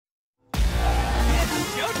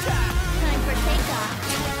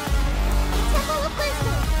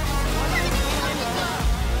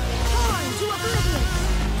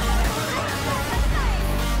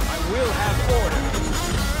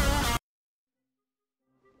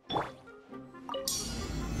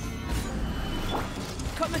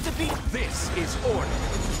be. This is order.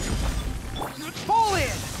 Pull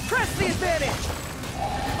in! Press the advantage!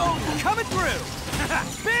 Oh, coming through!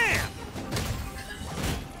 Bam!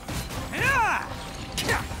 Yeah!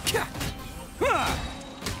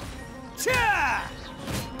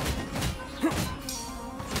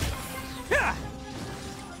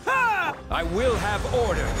 I will have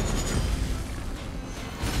order.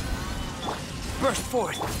 Burst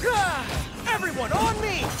forth! Everyone on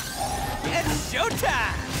me! It's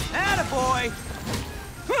showtime! Attaboy!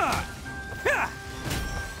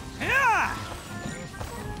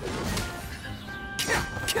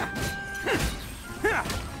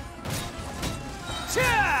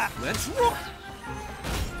 Let's roll!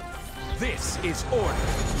 This is order.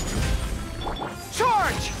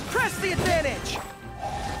 Charge! Press the advantage!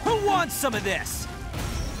 Who wants some of this?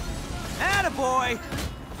 Attaboy!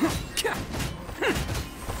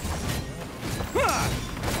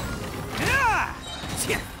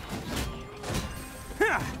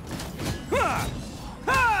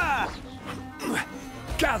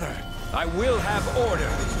 Gather! I will have order.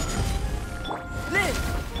 Live!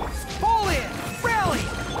 Pull in! Rally!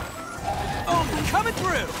 Oh, coming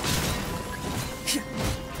through!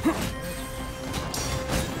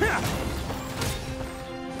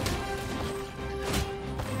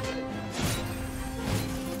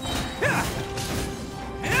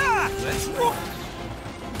 Let's roll!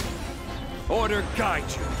 Order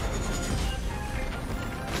guide you.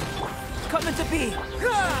 Coming to be!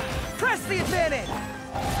 Press the advantage!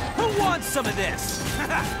 Who wants some of this?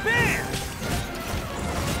 Bam!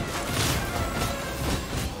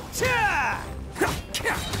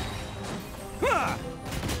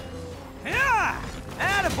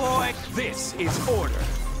 Attaboy! This is order.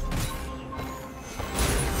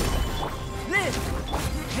 Live!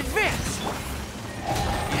 Advance!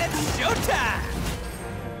 It's showtime!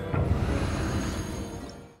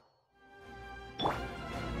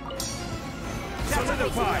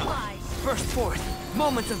 Solidify! Burst forth!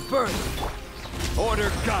 Moments of birth! Order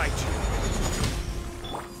guide you.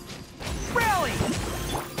 Rally!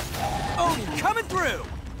 Oh, coming through!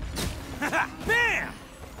 Bam!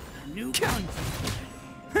 New gun!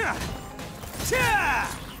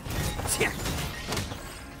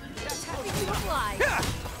 That's how we fly.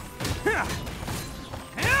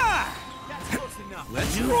 That's close enough.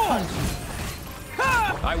 Let's roll!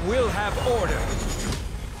 I will have order.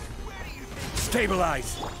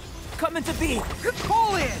 Stabilize. Coming to be!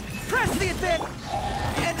 Pull in! Press the advantage!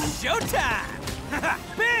 It's showtime!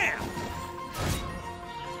 Bam!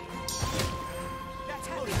 That's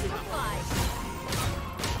how we fly.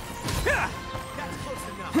 That's close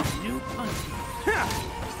enough. New punch.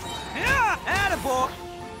 Attaboy!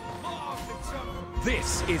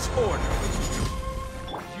 This is order.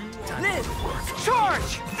 Live!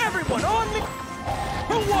 Charge! Everyone on me!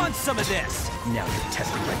 Who wants some of this? Now you're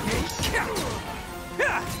testing my patience.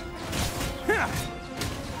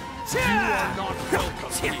 You are not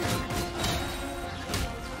welcome here.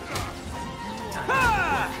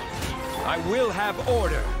 I will have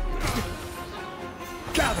order.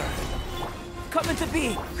 Gather. Coming to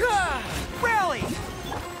be! Rally!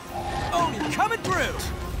 Oh, coming through!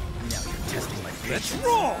 Now you're testing my Let's patience.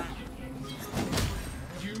 roll!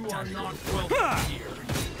 You are not welcome here.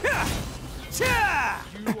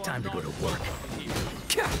 Time to go to work.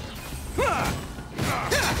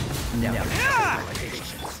 Now you're testing my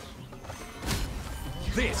patience.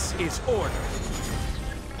 This is order.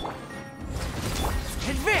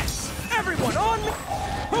 Advance! Everyone on me!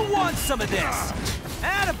 Who wants some of this?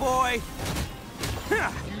 Attaboy!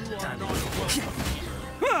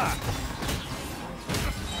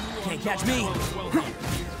 Can't catch me!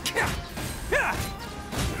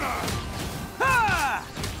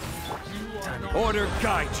 Order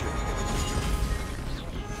guide you.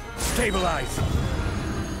 Stabilize.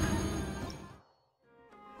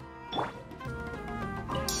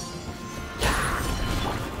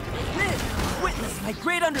 Live! Witness my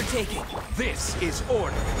great undertaking! This is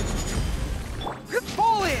order.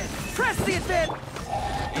 Pull in! Press the advantage!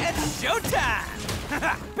 It's showtime!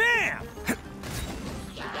 Bam!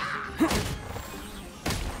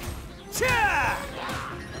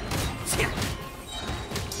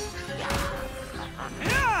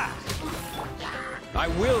 I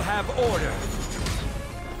will have order.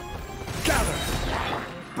 Gather.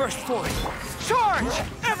 Burst forth! Charge!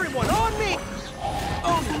 Everyone on me!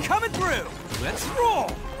 Oh, coming through! Let's roll!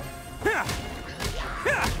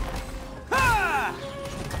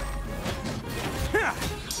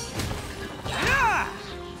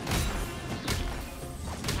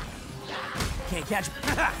 Can't catch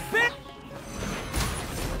me!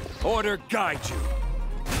 Order guide you.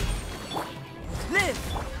 Live!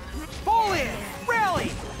 Fall in!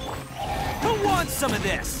 Rally! Who wants some of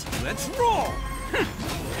this? Let's roll!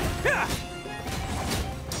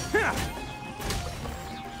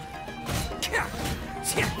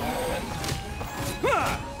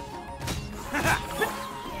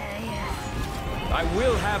 I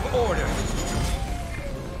will have order.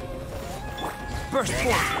 Burst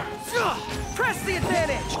forward! Press the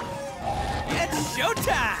advantage! It's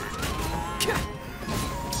showtime!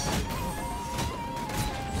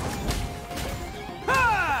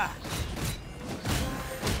 Ha!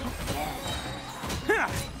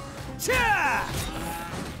 Cha!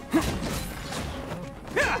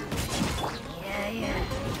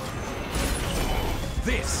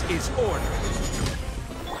 This is order.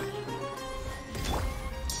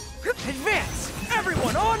 Advance!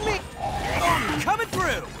 Everyone on me! I'm coming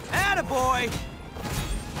through! Attaboy!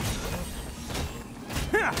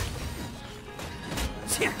 Bam!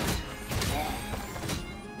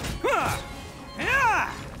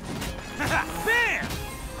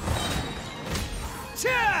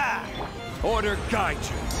 Order guide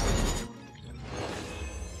you.